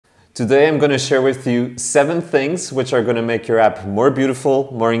Today I'm going to share with you 7 things which are going to make your app more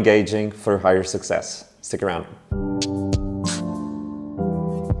beautiful, more engaging for higher success. Stick around.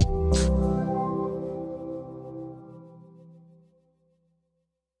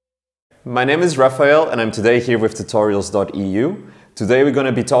 My name is Rafael and I'm today here with tutorials.eu. Today we're going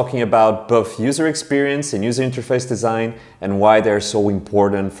to be talking about both user experience and user interface design and why they're so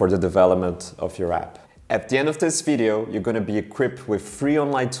important for the development of your app. At the end of this video, you're going to be equipped with free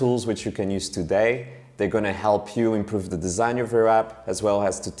online tools which you can use today. They're going to help you improve the design of your app as well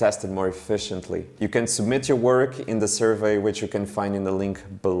as to test it more efficiently. You can submit your work in the survey which you can find in the link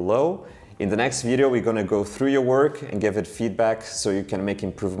below. In the next video, we're going to go through your work and give it feedback so you can make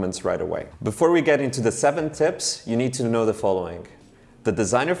improvements right away. Before we get into the 7 tips, you need to know the following. The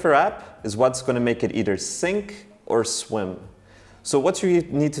design of your app is what's going to make it either sink or swim. So what you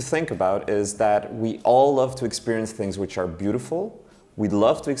need to think about is that we all love to experience things which are beautiful, we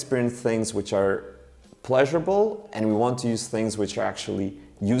love to experience things which are pleasurable, and we want to use things which are actually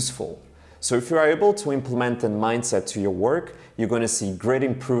useful. So if you are able to implement a mindset to your work, you're going to see great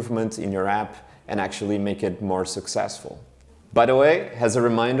improvement in your app and actually make it more successful. By the way, as a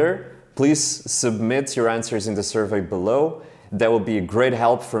reminder, please submit your answers in the survey below. That will be a great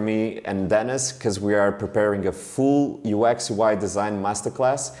help for me and Dennis because we are preparing a full UX UI design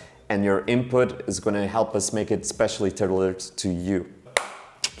masterclass and your input is going to help us make it specially tailored to you.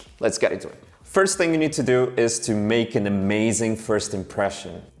 Let's get into it. First thing you need to do is to make an amazing first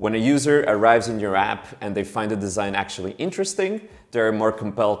impression. When a user arrives in your app and they find the design actually interesting, they're more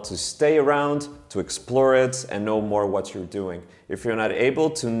compelled to stay around, to explore it, and know more what you're doing. If you're not able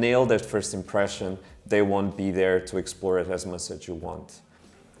to nail that first impression, they won't be there to explore it as much as you want.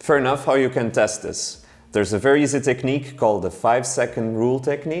 Fair enough, how you can test this? There's a very easy technique called the 5-second rule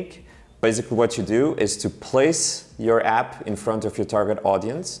technique. Basically what you do is to place your app in front of your target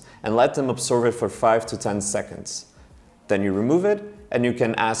audience and let them absorb it for 5 to 10 seconds. Then you remove it and you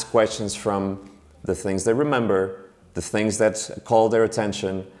can ask questions from the things they remember, the things that call their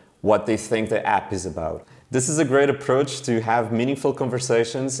attention, what they think the app is about. This is a great approach to have meaningful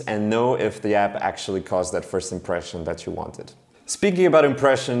conversations and know if the app actually caused that first impression that you wanted. Speaking about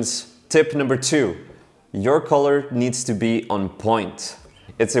impressions, tip number 2, your color needs to be on point.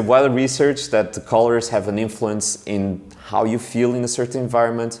 It's a well researched that the colors have an influence in how you feel in a certain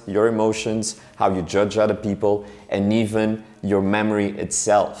environment, your emotions, how you judge other people, and even your memory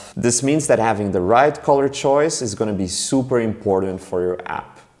itself. This means that having the right color choice is going to be super important for your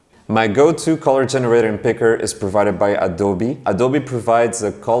app. My go-to color generator and picker is provided by Adobe. Adobe provides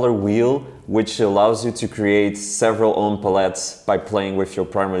a color wheel which allows you to create several own palettes by playing with your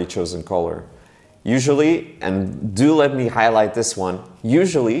primarily chosen color. Usually, and do let me highlight this one,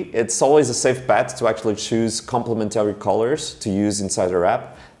 usually it's always a safe bet to actually choose complementary colors to use inside your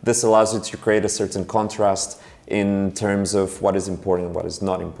app. This allows you to create a certain contrast in terms of what is important and what is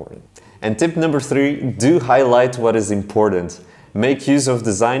not important. And tip number 3, do highlight what is important. Make use of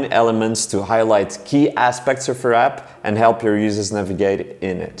design elements to highlight key aspects of your app and help your users navigate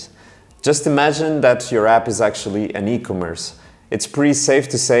in it. Just imagine that your app is actually an e-commerce. It's pretty safe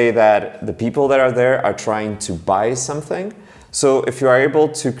to say that the people that are there are trying to buy something. So if you are able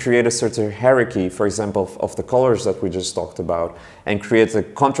to create a certain hierarchy, for example, of the colors that we just talked about, and create a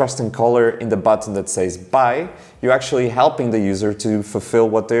contrasting color in the button that says buy, you're actually helping the user to fulfill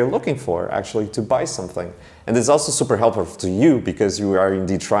what they're looking for, actually to buy something. And this is also super helpful to you because you are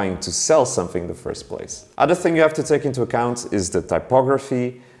indeed trying to sell something in the first place. Other thing you have to take into account is the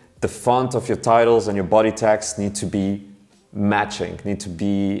typography. The font of your titles and your body text need to be matching, need to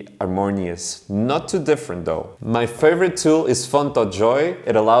be harmonious. Not too different though. My favorite tool is Fontjoy.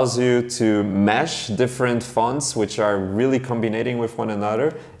 It allows you to mesh different fonts which are really combining with one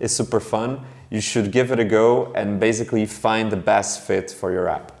another. It's super fun. You should give it a go and basically find the best fit for your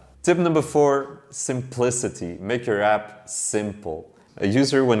app. Tip number 4, simplicity. Make your app simple. A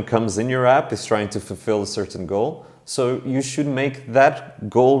user when comes in your app is trying to fulfill a certain goal, so you should make that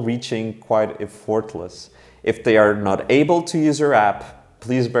goal reaching quite effortless. If they are not able to use your app,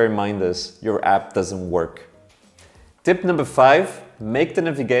 please bear in mind this, your app doesn't work. Tip number 5, make the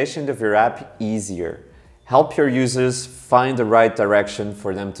navigation of your app easier. Help your users find the right direction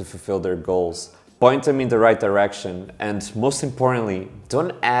for them to fulfill their goals. Point them in the right direction and most importantly,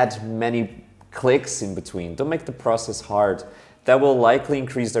 don't add many clicks in between. Don't make the process hard. That will likely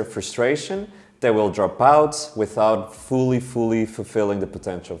increase their frustration. They will drop out without fully fulfilling the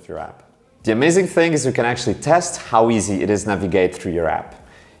potential of your app. The amazing thing is you can actually test how easy it is to navigate through your app.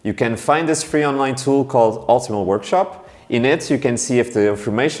 You can find this free online tool called Ultimate Workshop. In it, you can see if the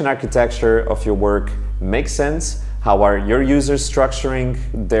information architecture of your work makes sense, How are your users structuring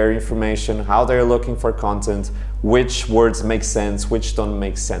their information, how they're looking for content, which words make sense, which don't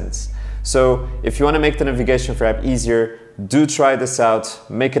make sense. So if you want to make the navigation for your app easier, do try this out,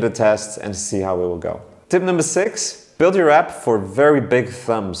 make it a test and see how it will go. Tip number 6, build your app for very big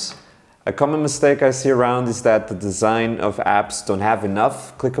thumbs. A common mistake I see around is that the design of apps don't have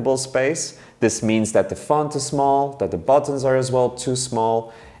enough clickable space. This means that the font is small, that the buttons are as well too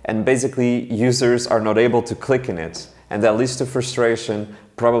small, and basically users are not able to click in it. And that leads to frustration.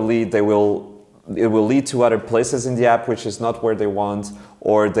 Probably it will lead to other places in the app which is not where they want,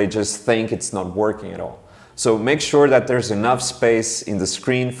 or they just think it's not working at all. So make sure that there's enough space in the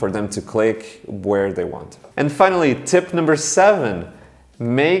screen for them to click where they want. And finally, tip number 7,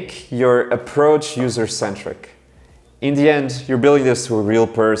 make your approach user-centric. In the end, you're building this to a real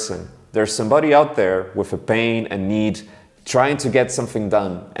person. There's somebody out there with a pain, a need, trying to get something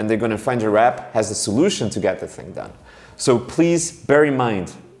done, and they're going to find your app has a solution to get the thing done. So please bear in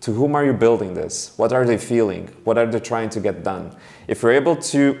mind, to whom are you building this? What are they feeling? What are they trying to get done? If you're able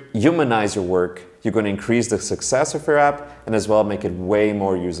to humanize your work, you're going to increase the success of your app and as well make it way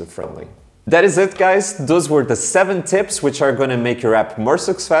more user-friendly. That is it, guys. Those were the 7 tips which are going to make your app more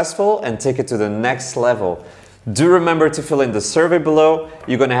successful and take it to the next level. Do remember to fill in the survey below.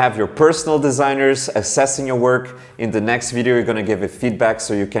 You're going to have your personal designers assessing your work. In the next video, you're going to give it feedback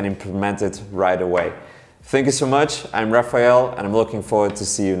so you can implement it right away. Thank you so much. I'm Rafael and I'm looking forward to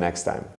see you next time.